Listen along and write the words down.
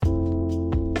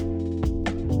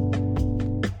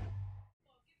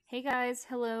Hey guys,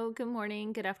 hello, good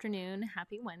morning, good afternoon,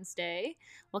 happy Wednesday.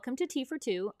 Welcome to Tea for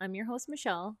Two. I'm your host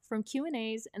Michelle. From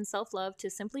Q&As and self-love to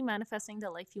simply manifesting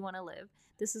the life you want to live.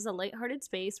 This is a lighthearted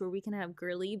space where we can have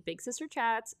girly big sister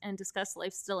chats and discuss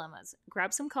life's dilemmas.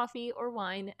 Grab some coffee or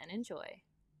wine and enjoy.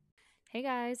 Hey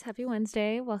guys, happy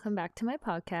Wednesday. Welcome back to my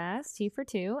podcast, Tea for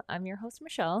Two. I'm your host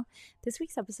Michelle. This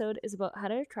week's episode is about how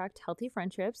to attract healthy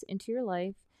friendships into your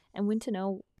life and when to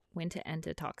know when to end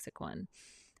a toxic one.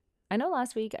 I know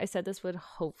last week I said this would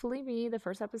hopefully be the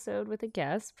first episode with a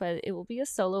guest, but it will be a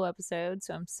solo episode,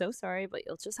 so I'm so sorry, but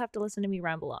you'll just have to listen to me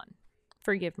ramble on.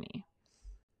 Forgive me.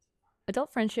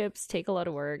 Adult friendships take a lot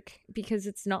of work because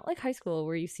it's not like high school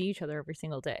where you see each other every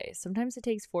single day. Sometimes it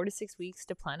takes 4 to 6 weeks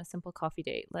to plan a simple coffee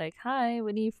date. Like, hi,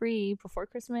 when are you free? Before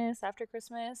Christmas? After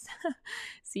Christmas?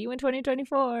 See you in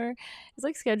 2024. It's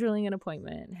like scheduling an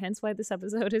appointment. Hence why this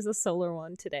episode is a solo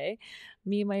one today.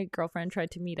 Me and my girlfriend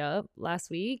tried to meet up last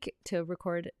week to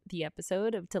record the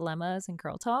episode of Dilemmas and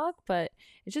Girl Talk, but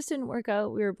it just didn't work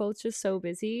out. We were both just so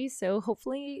busy. So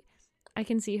hopefully I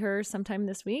can see her sometime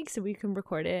this week so we can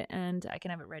record it and I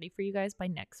can have it ready for you guys by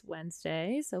next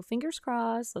Wednesday. So fingers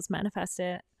crossed, let's manifest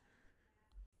it.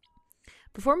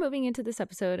 Before moving into this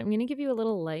episode, I'm going to give you a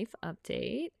little life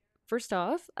update. First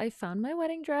off, I found my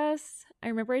wedding dress. I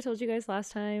remember I told you guys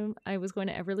last time I was going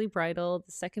to Everly Bridal,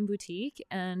 the second boutique,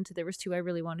 and there was 2 I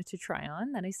really wanted to try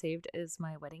on that I saved as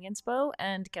my wedding inspo.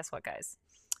 And guess what, guys?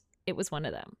 It was one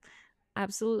of them.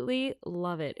 Absolutely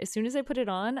love it. As soon as I put it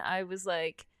on, I was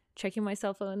like checking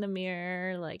myself out in the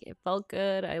mirror. Like, it felt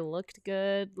good. I looked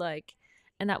good. Like,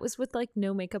 and that was with like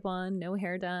no makeup on, no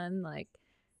hair done. Like,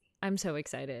 I'm so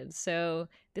excited. So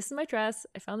this is my dress.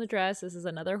 I found the dress. This is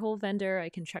another whole vendor. I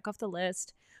can check off the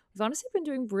list. We've honestly been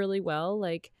doing really well.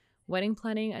 Like, wedding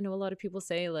planning, I know a lot of people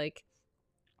say like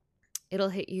it'll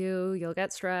hit you, you'll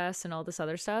get stressed and all this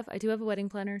other stuff. I do have a wedding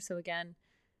planner. So again,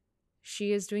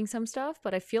 she is doing some stuff,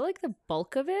 but I feel like the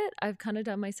bulk of it I've kind of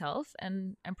done myself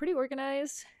and I'm pretty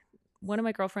organized. One of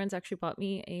my girlfriends actually bought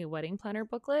me a wedding planner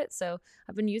booklet. So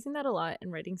I've been using that a lot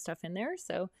and writing stuff in there.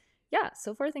 So yeah,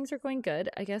 so far things are going good.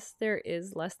 I guess there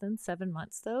is less than 7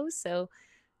 months though. So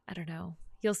I don't know.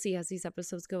 You'll see as these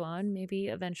episodes go on. Maybe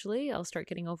eventually I'll start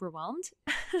getting overwhelmed.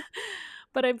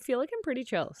 But I feel like I'm pretty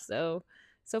chill. So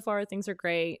far things are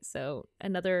great. So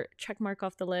another check mark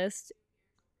off the list.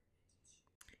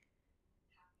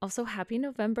 Also, happy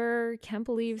November. Can't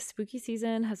believe spooky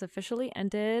season has officially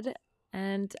ended.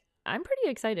 And I'm pretty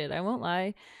excited. I won't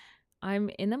lie. I'm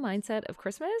in the mindset of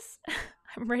Christmas.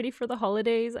 I'm ready for the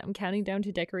holidays. I'm counting down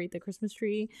to decorate the Christmas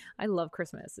tree. I love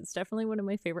Christmas. It's definitely one of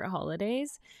my favorite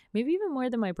holidays, maybe even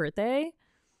more than my birthday.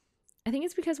 I think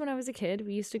it's because when I was a kid,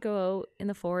 we used to go out in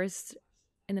the forest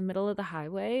in the middle of the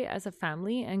highway as a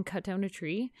family and cut down a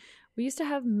tree. We used to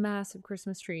have massive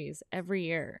Christmas trees every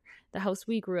year. The house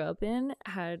we grew up in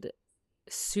had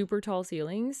super tall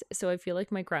ceilings, so I feel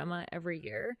like my grandma every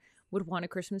year would want a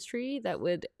Christmas tree that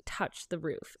would touch the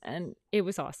roof, and it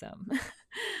was awesome.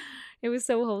 It was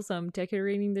so wholesome,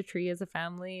 decorating the tree as a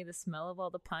family, the smell of all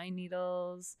the pine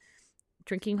needles,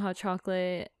 drinking hot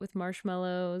chocolate with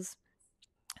marshmallows.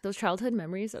 Those childhood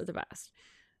memories are the best.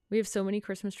 We have so many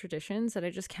Christmas traditions that I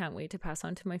just can't wait to pass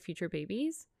on to my future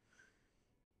babies.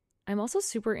 I'm also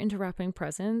super into wrapping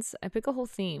presents. I pick a whole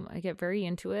theme. I get very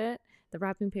into it. The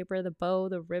wrapping paper, the bow,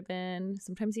 the ribbon,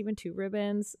 sometimes even 2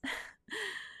 ribbons.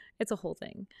 It's a whole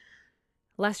thing.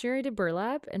 Last year I did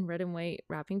burlap and red and white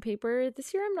wrapping paper.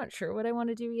 This year I'm not sure what I want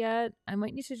to do yet. I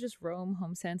might need to just roam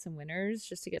HomeSense and Winners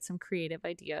just to get some creative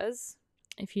ideas.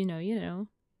 If you know, you know.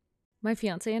 My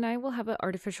fiance and I will have an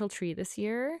artificial tree this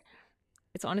year.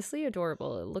 It's honestly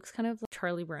adorable. It looks kind of like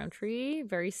Charlie Brown tree,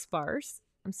 very sparse.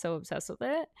 I'm so obsessed with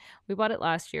it. We bought it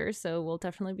last year, so we'll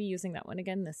definitely be using that one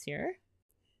again this year.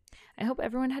 I hope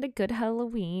everyone had a good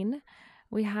Halloween.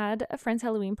 We had a friend's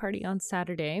Halloween party on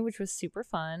Saturday, which was super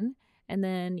fun. And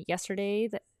then yesterday,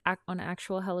 on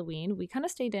actual Halloween, we kind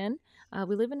of stayed in.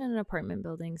 We live in an apartment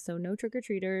building, so no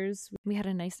trick-or-treaters. We had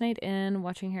a nice night in,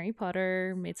 watching Harry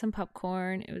Potter, made some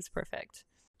popcorn. It was perfect.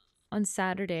 On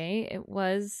Saturday, it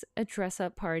was a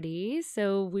dress-up party.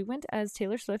 So we went as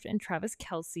Taylor Swift and Travis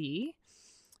Kelce.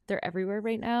 They're everywhere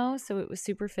right now, so it was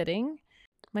super fitting.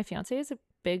 My fiance is a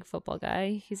big football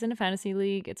guy. He's in a fantasy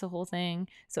league. It's a whole thing.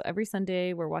 So every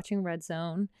Sunday we're watching Red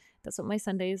Zone. That's what my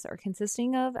Sundays are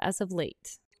consisting of as of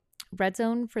late. Red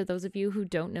Zone, for those of you who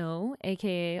don't know,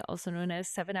 aka also known as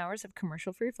 7 hours of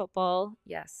commercial-free football.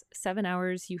 Yes, 7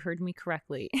 hours, you heard me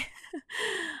correctly.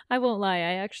 I won't lie,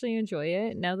 I actually enjoy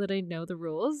it. Now that I know the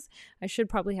rules, I should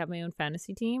probably have my own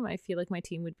fantasy team. I feel like my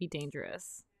team would be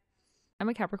dangerous. I'm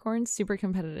a Capricorn, super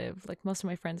competitive, like most of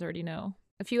my friends already know.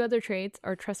 A few other traits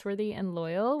are trustworthy and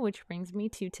loyal, which brings me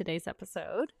to today's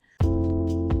episode.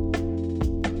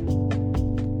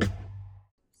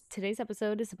 Today's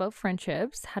episode is about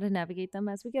friendships, how to navigate them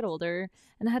as we get older,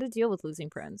 and how to deal with losing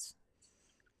friends.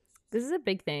 This is a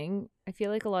big thing. I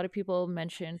feel like a lot of people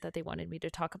mentioned that they wanted me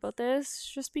to talk about this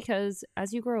just because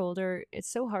as you grow older,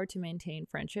 it's so hard to maintain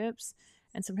friendships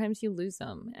and sometimes you lose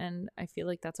them. And I feel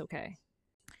like that's okay.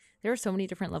 There are so many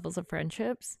different levels of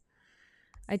friendships.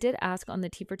 I did ask on the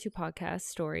T for Two podcast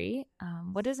story,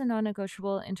 what is a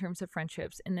non-negotiable in terms of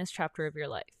friendships in this chapter of your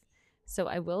life? So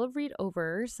I will read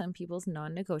over some people's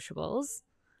non-negotiables.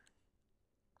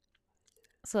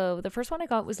 So the first one I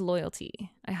got was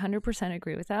loyalty. I 100%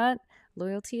 agree with that.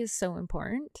 Loyalty is so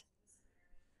important.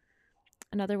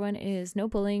 Another one is no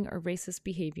bullying or racist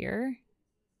behavior.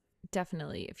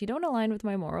 Definitely. If you don't align with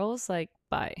my morals, like,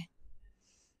 bye.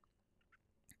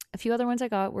 A few other ones I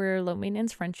got were low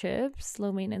maintenance friendships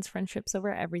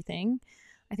over everything.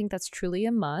 I think that's truly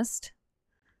a must.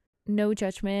 No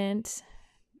judgment,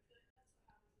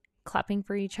 clapping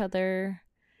for each other,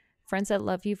 friends that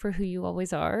love you for who you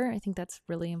always are. I think that's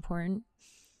really important.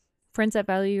 Friends that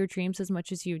value your dreams as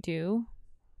much as you do.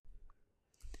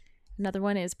 Another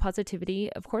one is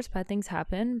positivity. Of course, bad things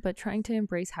happen, but trying to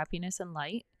embrace happiness and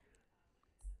light.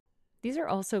 These are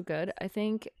also good. I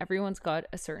think everyone's got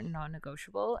a certain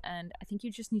non-negotiable, and I think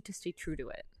you just need to stay true to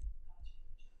it.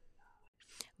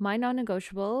 My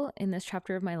non-negotiable in this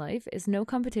chapter of my life is no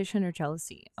competition or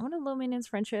jealousy. I want a low maintenance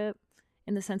friendship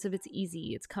in the sense of it's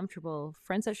easy, it's comfortable,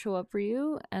 friends that show up for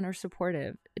you and are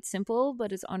supportive. It's simple,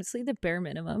 but it's honestly the bare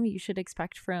minimum you should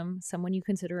expect from someone you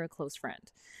consider a close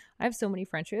friend. I have so many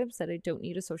friendships that I don't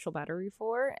need a social battery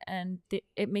for, and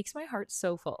it makes my heart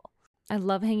so full. I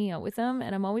love hanging out with them,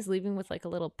 and I'm always leaving with like a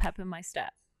little pep in my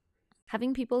step.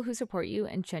 Having people who support you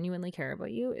and genuinely care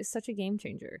about you is such a game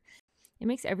changer. It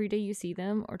makes every day you see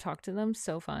them or talk to them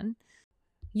so fun.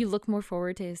 You look more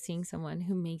forward to seeing someone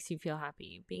who makes you feel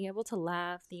happy. Being able to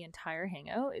laugh the entire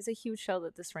hangout is a huge tell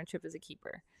that this friendship is a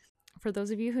keeper. For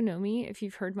those of you who know me, if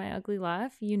you've heard my ugly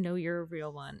laugh, you know you're a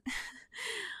real one.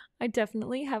 I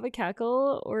definitely have a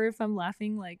cackle, or if I'm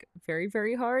laughing like very,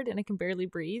 very hard and I can barely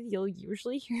breathe, you'll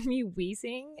usually hear me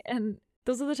wheezing. And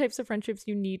those are the types of friendships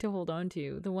you need to hold on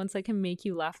to, the ones that can make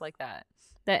you laugh like that.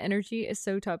 That energy is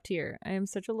so top tier. I am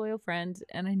such a loyal friend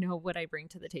and I know what I bring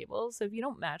to the table. So if you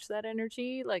don't match that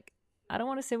energy, like, I don't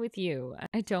want to sit with you.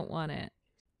 I don't want it.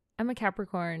 I'm a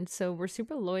Capricorn, so we're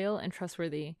super loyal and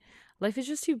trustworthy. Life is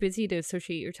just too busy to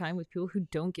associate your time with people who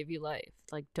don't give you life,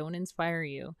 like don't inspire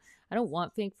you. I don't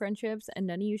want fake friendships, and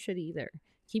none of you should either.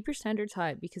 Keep your standards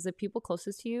high because the people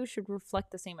closest to you should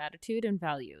reflect the same attitude and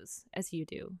values as you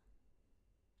do.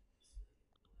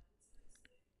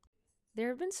 There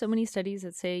have been so many studies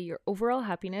that say your overall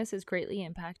happiness is greatly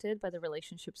impacted by the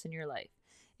relationships in your life.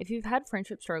 If you've had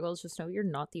friendship struggles, just know you're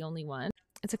not the only one.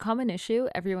 It's a common issue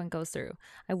everyone goes through.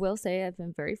 I will say I've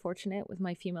been very fortunate with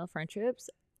my female friendships.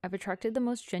 I've attracted the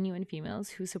most genuine females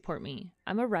who support me.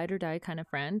 I'm a ride or die kind of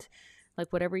friend.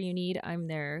 Like, whatever you need, I'm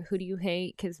there. Who do you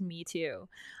hate? Because me too.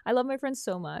 I love my friends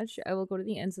so much, I will go to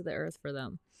the ends of the earth for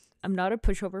them. I'm not a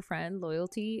pushover friend.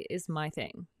 Loyalty is my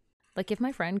thing. Like, if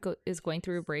my friend is going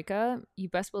through a breakup, you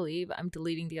best believe I'm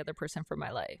deleting the other person from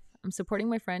my life. I'm supporting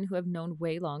my friend who I've known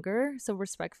way longer, so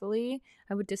respectfully,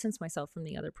 I would distance myself from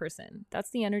the other person.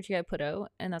 That's the energy I put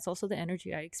out, and that's also the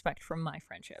energy I expect from my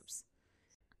friendships.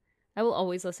 I will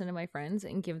always listen to my friends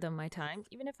and give them my time,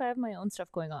 even if I have my own stuff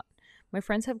going on. My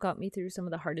friends have got me through some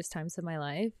of the hardest times of my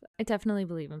life. I definitely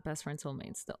believe in best friend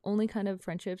soulmates. The only kind of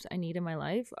friendships I need in my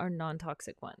life are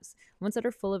non-toxic ones that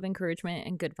are full of encouragement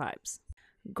and good vibes.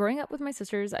 Growing up with my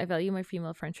sisters, I value my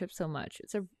female friendship so much.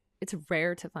 It's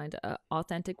rare to find an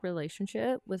authentic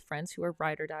relationship with friends who are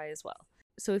ride or die as well.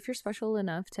 So if you're special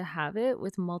enough to have it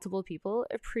with multiple people,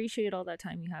 appreciate all that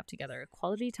time you have together.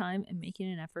 Quality time and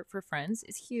making an effort for friends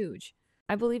is huge.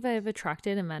 I believe I have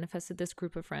attracted and manifested this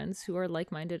group of friends who are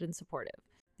like-minded and supportive.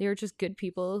 They are just good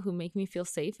people who make me feel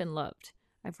safe and loved.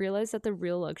 I've realized that the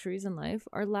real luxuries in life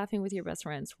are laughing with your best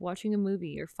friends, watching a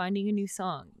movie or finding a new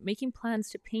song, making plans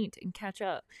to paint and catch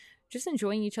up, just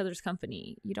enjoying each other's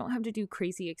company. You don't have to do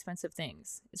crazy expensive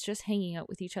things. It's just hanging out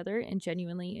with each other and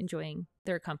genuinely enjoying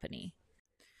their company.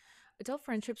 Adult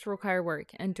friendships require work,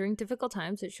 and during difficult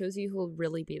times, it shows you who will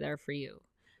really be there for you.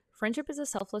 Friendship is a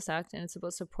selfless act, and it's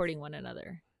about supporting one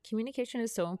another. Communication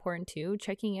is so important too,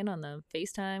 checking in on them,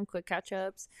 FaceTime, quick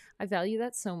catch-ups. I value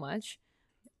that so much.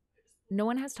 No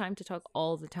one has time to talk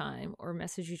all the time or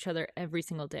message each other every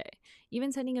single day.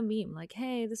 Even sending a meme like,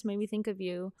 hey, this made me think of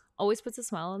you, always puts a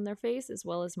smile on their face as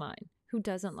well as mine. Who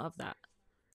doesn't love that?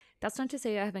 That's not to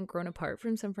say I haven't grown apart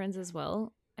from some friends as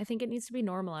well. I think it needs to be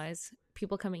normalized.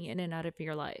 people coming in and out of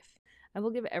your life. I will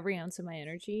give every ounce of my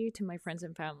energy to my friends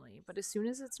and family, but as soon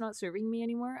as it's not serving me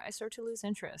anymore, I start to lose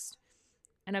interest.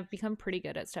 And I've become pretty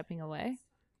good at stepping away.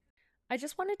 I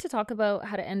just wanted to talk about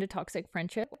how to end a toxic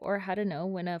friendship or how to know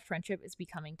when a friendship is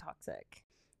becoming toxic.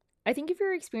 I think if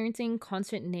you're experiencing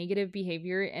constant negative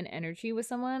behavior and energy with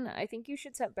someone, I think you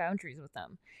should set boundaries with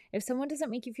them. If someone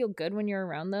doesn't make you feel good when you're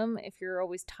around them, if you're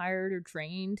always tired or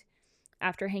drained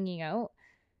after hanging out,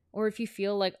 or if you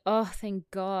feel like, oh,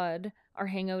 thank God our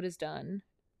hangout is done,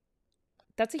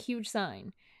 that's a huge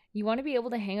sign. You want to be able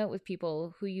to hang out with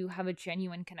people who you have a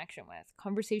genuine connection with.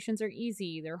 Conversations are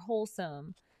easy, they're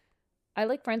wholesome. I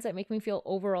like friends that make me feel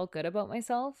overall good about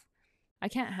myself. I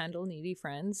can't handle needy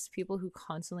friends, people who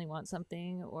constantly want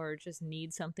something or just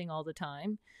need something all the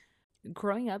time.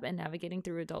 Growing up and navigating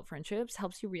through adult friendships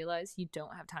helps you realize you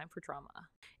don't have time for drama.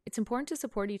 It's important to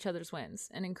support each other's wins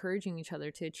and encouraging each other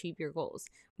to achieve your goals.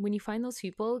 When you find those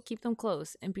people, keep them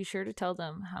close and be sure to tell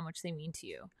them how much they mean to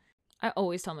you. I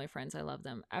always tell my friends I love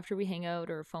them. After we hang out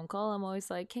or a phone call, I'm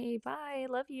always like, hey, bye,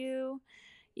 love you.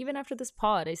 Even after this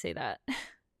pod, I say that.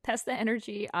 That's the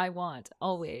energy I want,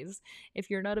 always. If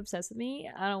you're not obsessed with me,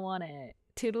 I don't want it.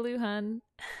 Toodaloo, hun.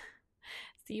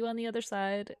 See you on the other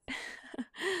side.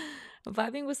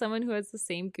 Vibing with someone who has the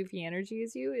same goofy energy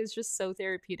as you is just so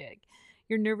therapeutic.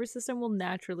 Your nervous system will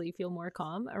naturally feel more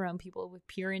calm around people with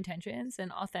pure intentions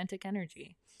and authentic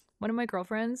energy. One of my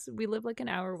girlfriends, we live like an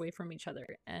hour away from each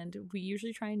other, and we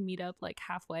usually try and meet up like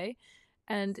halfway.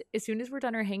 And as soon as we're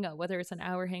done our hangout, whether it's an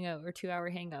hour hangout or 2 hour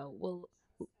hangout, we'll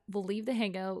leave the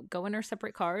hangout, go in our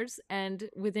separate cars, and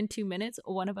within 2 minutes,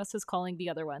 one of us is calling the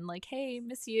other one, like, hey,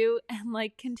 miss you, and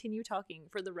like continue talking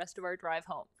for the rest of our drive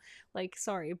home. Like,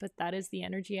 sorry, but that is the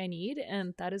energy I need,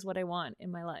 and that is what I want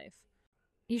in my life.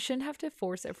 You shouldn't have to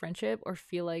force a friendship or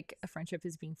feel like a friendship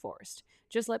is being forced.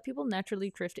 Just let people naturally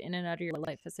drift in and out of your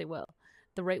life as they will.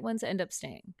 The right ones end up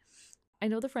staying. I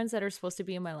know the friends that are supposed to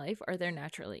be in my life are there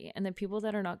naturally, and the people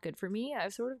that are not good for me,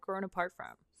 I've sort of grown apart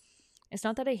from. It's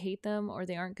not that I hate them or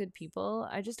they aren't good people.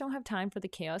 I just don't have time for the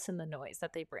chaos and the noise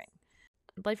that they bring.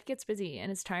 Life gets busy and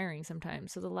it's tiring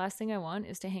sometimes, so the last thing I want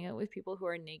is to hang out with people who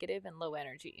are negative and low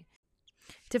energy.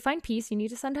 To find peace, you need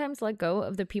to sometimes let go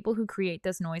of the people who create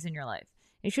this noise in your life.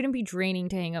 It shouldn't be draining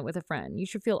to hang out with a friend. You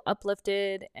should feel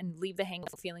uplifted and leave the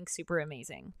hangout feeling super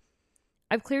amazing.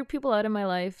 I've cleared people out of my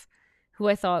life who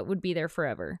I thought would be there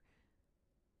forever.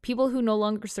 People who no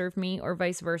longer serve me or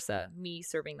vice versa, me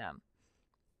serving them.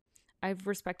 I've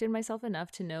respected myself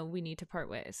enough to know we need to part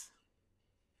ways.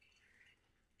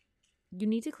 You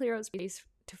need to clear out space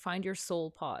to find your soul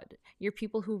pod, your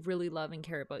people who really love and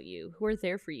care about you, who are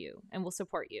there for you and will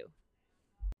support you.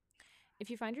 If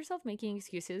you find yourself making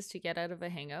excuses to get out of a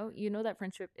hangout, you know that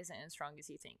friendship isn't as strong as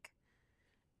you think.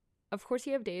 Of course,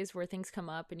 you have days where things come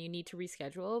up and you need to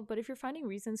reschedule, but if you're finding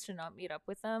reasons to not meet up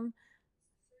with them,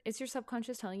 it's your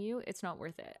subconscious telling you it's not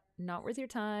worth it. Not worth your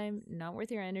time, not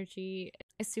worth your energy.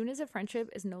 As soon as a friendship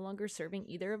is no longer serving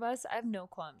either of us, I have no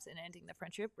qualms in ending the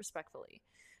friendship respectfully.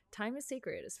 Time is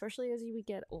sacred, especially as you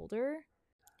get older.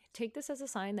 Take this as a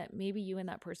sign that maybe you and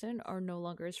that person are no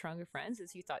longer as strong of friends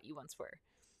as you thought you once were.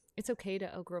 It's okay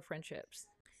to outgrow friendships.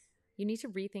 You need to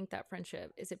rethink that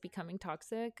friendship. Is it becoming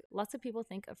toxic? Lots of people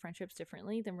think of friendships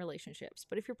differently than relationships.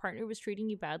 But if your partner was treating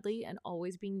you badly and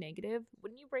always being negative,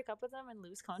 wouldn't you break up with them and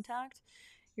lose contact?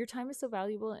 Your time is so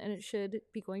valuable and it should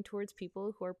be going towards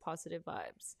people who are positive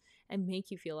vibes and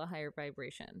make you feel a higher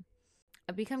vibration.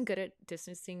 I've become good at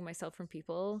distancing myself from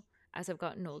people as I've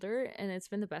gotten older, and it's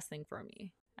been the best thing for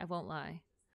me. I won't lie.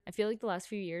 I feel like the last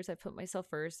few years I've put myself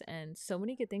first, and so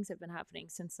many good things have been happening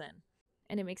since then.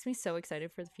 And it makes me so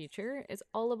excited for the future. It's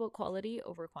all about quality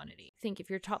over quantity. Think if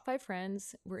your top 5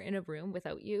 friends were in a room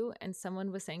without you and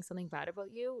someone was saying something bad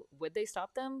about you, would they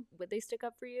stop them? Would they stick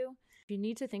up for you? If you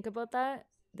need to think about that,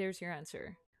 there's your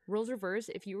answer. Roles reverse,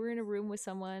 if you were in a room with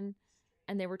someone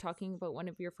and they were talking about one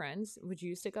of your friends, would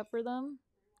you stick up for them?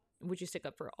 Would you stick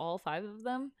up for all 5 of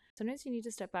them? Sometimes you need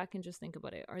to step back and just think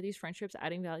about it. Are these friendships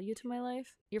adding value to my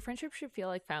life? Your friendship should feel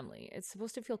like family. It's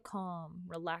supposed to feel calm,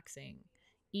 relaxing,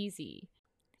 easy.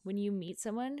 When you meet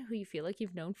someone who you feel like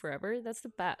you've known forever, that's the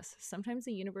best. Sometimes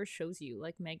the universe shows you,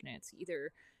 like magnets,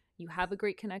 either you have a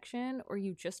great connection or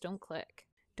you just don't click.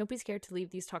 Don't be scared to leave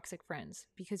these toxic friends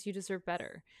because you deserve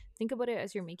better. Think about it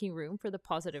as you're making room for the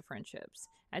positive friendships.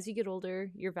 As you get older,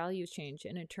 your values change,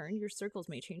 and in turn, your circles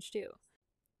may change too.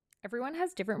 Everyone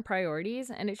has different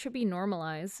priorities, and it should be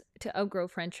normalized to outgrow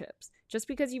friendships. Just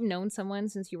because you've known someone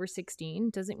since you were 16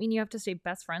 doesn't mean you have to stay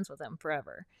best friends with them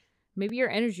forever. Maybe your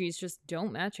energies just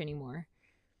don't match anymore.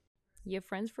 You have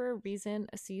friends for a reason,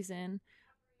 a season,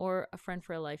 or a friend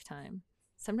for a lifetime.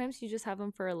 Sometimes you just have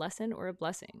them for a lesson or a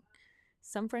blessing.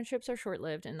 Some friendships are short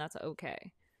lived, and that's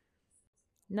okay.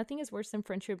 Nothing is worse than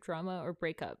friendship drama or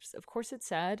breakups. Of course, it's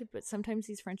sad, but sometimes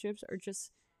these friendships are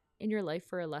just in your life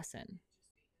for a lesson,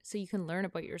 so you can learn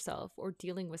about yourself or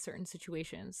dealing with certain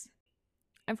situations.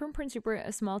 I'm from Prince Rupert,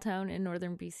 a small town in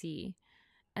northern BC,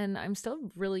 and I'm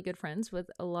still really good friends with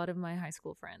a lot of my high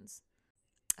school friends.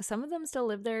 Some of them still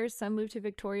live there, some moved to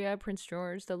Victoria, Prince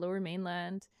George, the lower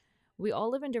mainland. We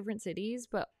all live in different cities,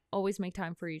 but always make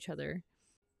time for each other.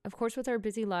 Of course, with our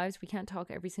busy lives, we can't talk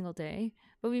every single day,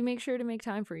 but we make sure to make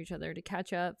time for each other, to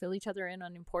catch up, fill each other in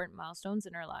on important milestones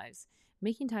in our lives,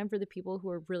 making time for the people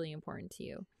who are really important to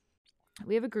you.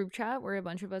 We have a group chat where a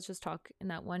bunch of us just talk in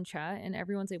that one chat and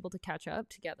everyone's able to catch up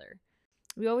together.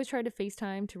 We always try to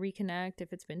FaceTime to reconnect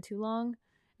if it's been too long,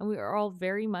 and we are all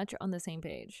very much on the same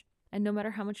page. And no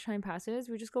matter how much time passes,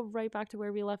 we just go right back to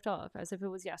where we left off as if it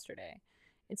was yesterday.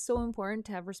 It's so important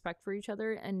to have respect for each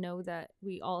other and know that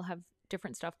we all have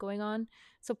different stuff going on.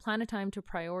 So plan a time to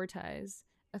prioritize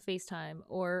a FaceTime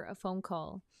or a phone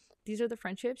call. These are the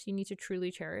friendships you need to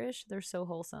truly cherish. They're so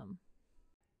wholesome.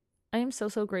 I am so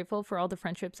grateful for all the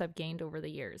friendships I've gained over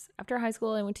the years. After high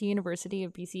school, I went to University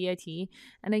of BCIT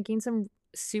and I gained some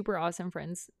super awesome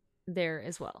friends there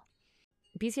as well.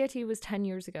 BCIT was 10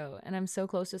 years ago and I'm so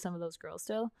close to some of those girls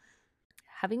still.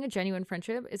 Having a genuine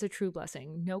friendship is a true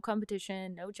blessing. No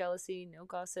competition, no jealousy, no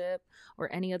gossip,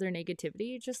 or any other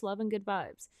negativity, just love and good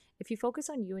vibes. If you focus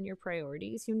on you and your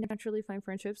priorities, you naturally find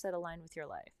friendships that align with your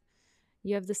life.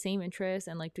 You have the same interests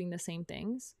and like doing the same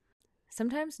things.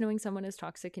 Sometimes knowing someone is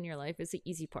toxic in your life is the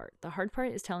easy part. The hard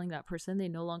part is telling that person they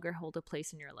no longer hold a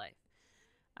place in your life.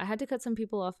 I had to cut some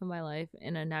people off in my life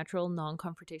in a natural, non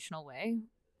confrontational way,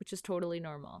 which is totally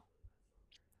normal.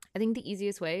 I think the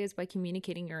easiest way is by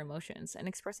communicating your emotions and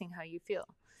expressing how you feel.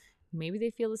 Maybe they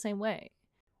feel the same way,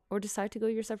 or decide to go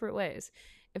your separate ways.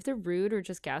 If they're rude or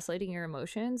just gaslighting your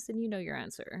emotions, then you know your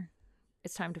answer.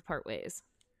 It's time to part ways.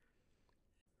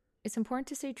 It's important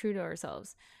to stay true to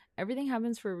ourselves. Everything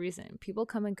happens for a reason. People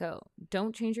come and go.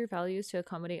 Don't change your values to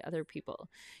accommodate other people.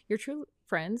 Your true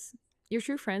friends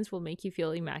will make you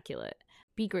feel immaculate.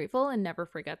 Be grateful and never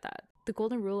forget that. The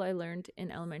golden rule I learned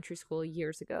in elementary school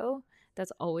years ago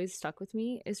that's always stuck with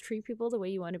me is treat people the way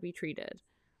you want to be treated.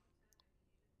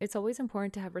 It's always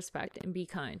important to have respect and be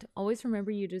kind. Always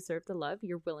remember you deserve the love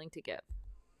you're willing to give.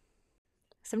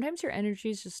 Sometimes your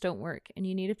energies just don't work and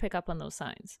you need to pick up on those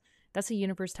signs. That's the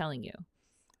universe telling you.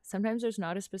 Sometimes there's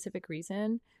not a specific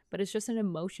reason, but it's just an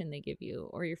emotion they give you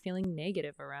or you're feeling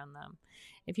negative around them.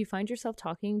 If you find yourself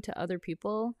talking to other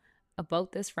people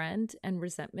about this friend and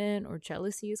resentment or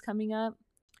jealousy is coming up,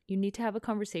 you need to have a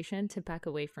conversation to back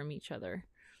away from each other.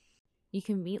 You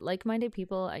can meet like-minded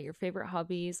people at your favorite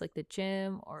hobbies like the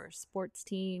gym or a sports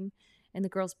team, in the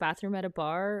girls' bathroom at a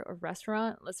bar or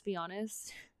restaurant. Let's be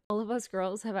honest, all of us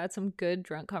girls have had some good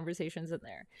drunk conversations in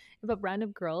there. If a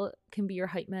random girl can be your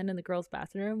hype man in the girls'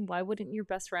 bathroom, why wouldn't your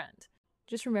best friend?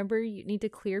 Just remember you need to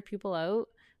clear people out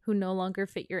who no longer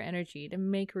fit your energy to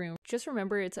make room. Just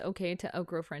remember it's okay to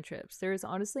outgrow friendships. There is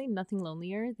honestly nothing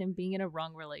lonelier than being in a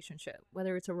wrong relationship.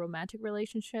 Whether it's a romantic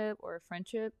relationship or a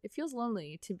friendship, it feels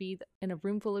lonely to be in a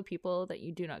room full of people that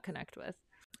you do not connect with.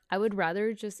 I would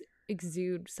rather just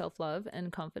exude self-love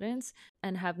and confidence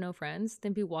and have no friends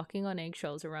than be walking on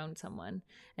eggshells around someone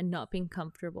and not being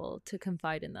comfortable to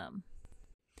confide in them.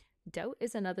 Doubt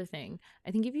is another thing. I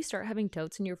think if you start having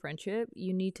doubts in your friendship,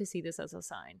 you need to see this as a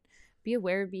sign. Be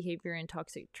aware of behavior and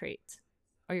toxic traits.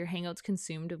 Are your hangouts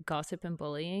consumed of gossip and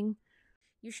bullying?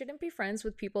 You shouldn't be friends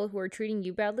with people who are treating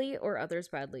you badly or others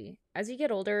badly. As you get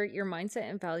older, your mindset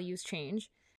and values change,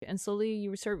 and slowly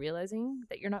you start realizing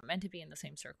that you're not meant to be in the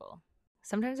same circle.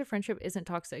 Sometimes a friendship isn't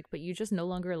toxic, but you just no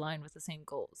longer align with the same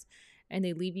goals, and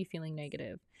they leave you feeling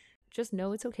negative. Just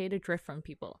know it's okay to drift from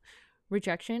people.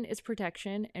 Rejection is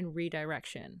protection and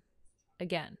redirection.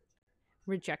 Again,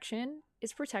 rejection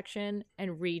is protection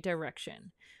and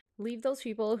redirection. Leave those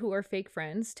people who are fake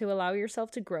friends to allow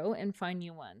yourself to grow and find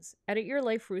new ones. Edit your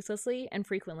life ruthlessly and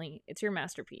frequently. It's your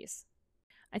masterpiece.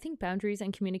 I think boundaries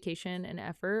and communication and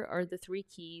effort are the 3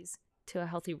 keys to a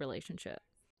healthy relationship.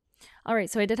 All right,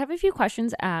 so I did have a few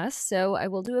questions asked, so I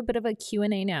will do a bit of a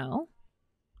Q&A now.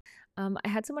 I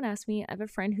had someone ask me, I have a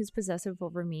friend who's possessive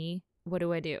over me. What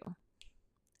do I do?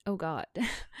 Oh God,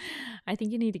 I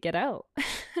think you need to get out.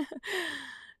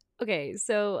 Okay,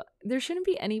 so there shouldn't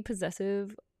be any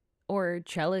possessive or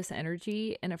jealous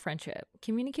energy in a friendship.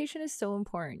 Communication is so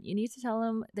important. You need to tell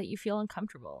them that you feel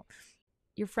uncomfortable.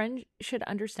 Your friend should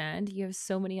understand you have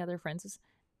so many other friends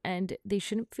and they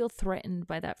shouldn't feel threatened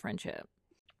by that friendship.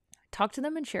 Talk to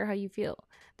them and share how you feel.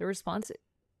 The response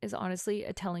is honestly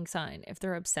a telling sign. If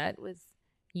they're upset with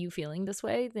you feeling this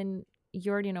way, then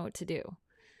you already know what to do.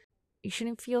 You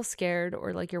shouldn't feel scared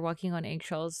or like you're walking on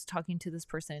eggshells talking to this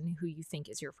person who you think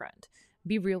is your friend.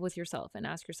 Be real with yourself and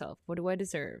ask yourself, what do I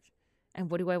deserve?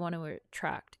 And what do I want to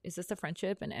attract? Is this the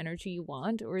friendship and energy you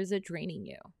want, or is it draining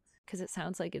you? Because it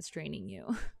sounds like it's draining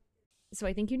you. So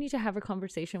I think you need to have a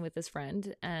conversation with this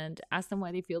friend and ask them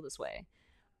why they feel this way.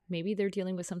 Maybe they're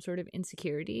dealing with some sort of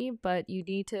insecurity, but you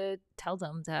need to tell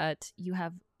them that you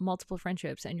have multiple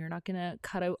friendships and you're not going to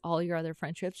cut out all your other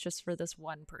friendships just for this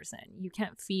one person. You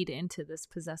can't feed into this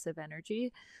possessive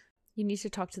energy. You need to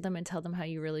talk to them and tell them how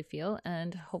you really feel,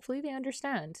 and hopefully they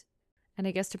understand. And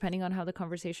I guess depending on how the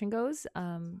conversation goes,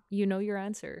 you know your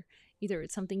answer. Either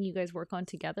it's something you guys work on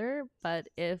together, but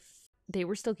if they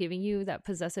were still giving you that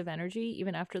possessive energy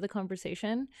even after the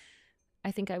conversation,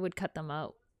 I think I would cut them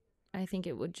out. I think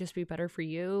it would just be better for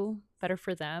you, better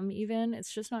for them even.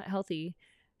 It's just not healthy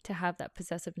to have that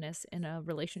possessiveness in a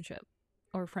relationship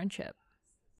or friendship.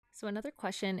 So another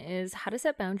question is how to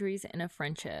set boundaries in a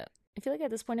friendship. I feel like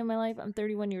at this point in my life, I'm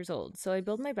 31 years old. So I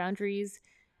build my boundaries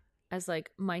as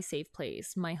like my safe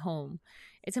place, my home.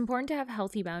 It's important to have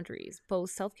healthy boundaries, both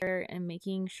self-care and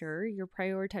making sure you're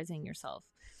prioritizing yourself.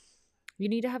 You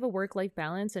need to have a work-life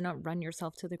balance and not run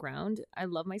yourself to the ground. I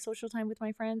love my social time with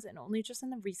my friends, and only just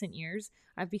in the recent years,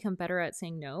 I've become better at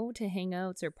saying no to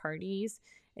hangouts or parties.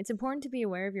 It's important to be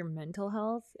aware of your mental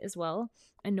health as well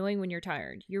and knowing when you're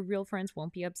tired. Your real friends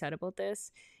won't be upset about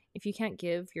this. If you can't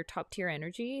give your top tier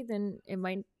energy, then it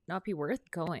might not be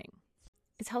worth going.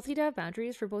 It's healthy to have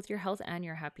boundaries for both your health and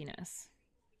your happiness.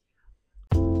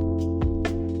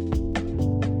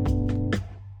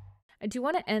 I do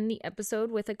want to end the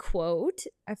episode with a quote.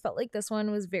 I felt like this one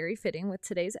was very fitting with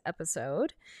today's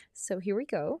episode. So here we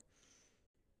go.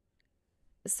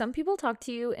 Some people talk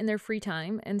to you in their free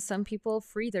time, and some people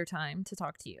free their time to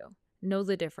talk to you. Know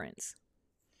the difference.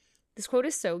 This quote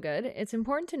is so good. It's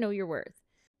important to know your worth.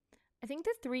 I think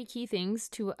the 3 key things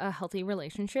to a healthy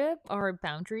relationship are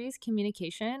boundaries,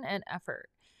 communication, and effort.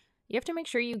 You have to make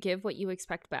sure you give what you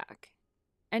expect back.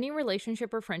 Any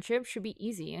relationship or friendship should be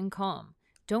easy and calm.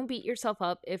 Don't beat yourself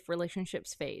up if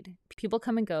relationships fade. People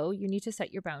come and go. You need to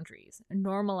set your boundaries.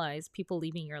 Normalize people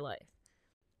leaving your life.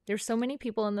 There's so many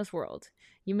people in this world.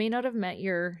 You may not have met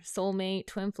your soulmate,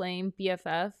 twin flame,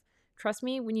 BFF. Trust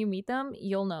me, when you meet them,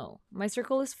 you'll know. My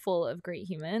circle is full of great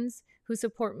humans who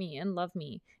support me and love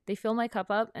me. They fill my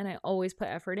cup up, and I always put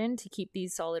effort in to keep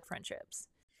these solid friendships.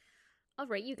 All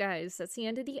right, you guys, that's the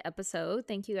end of the episode.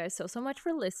 Thank you guys so much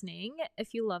for listening.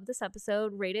 If you love this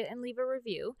episode, rate it and leave a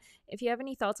review. If you have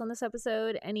any thoughts on this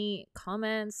episode, any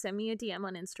comments, send me a DM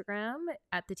on Instagram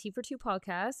at the T for Two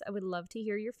podcast. I would love to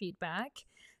hear your feedback.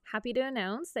 Happy to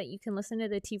announce that you can listen to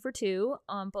the T for Two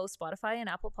on both Spotify and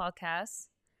Apple Podcasts.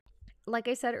 Like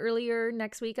I said earlier,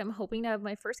 next week I'm hoping to have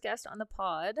my first guest on the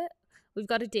pod. We've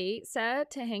got a date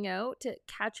set to hang out, to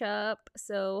catch up.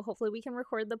 So hopefully we can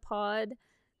record the pod.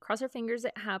 Cross our fingers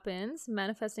it happens,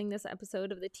 manifesting this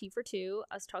episode of the T for Two,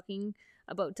 us talking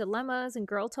about dilemmas and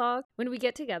girl talk. When we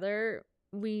get together,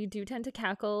 we do tend to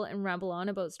cackle and ramble on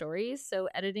about stories, so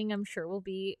editing I'm sure will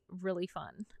be really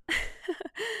fun.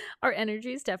 Our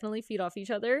energies definitely feed off each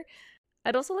other.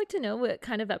 I'd also like to know what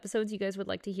kind of episodes you guys would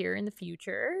like to hear in the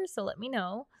future, so let me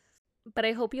know. But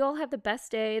I hope you all have the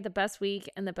best day, the best week,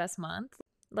 and the best month.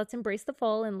 Let's embrace the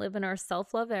fall and live in our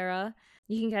self-love era.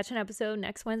 You can catch an episode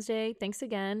next Wednesday. Thanks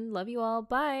again. Love you all.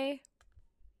 Bye.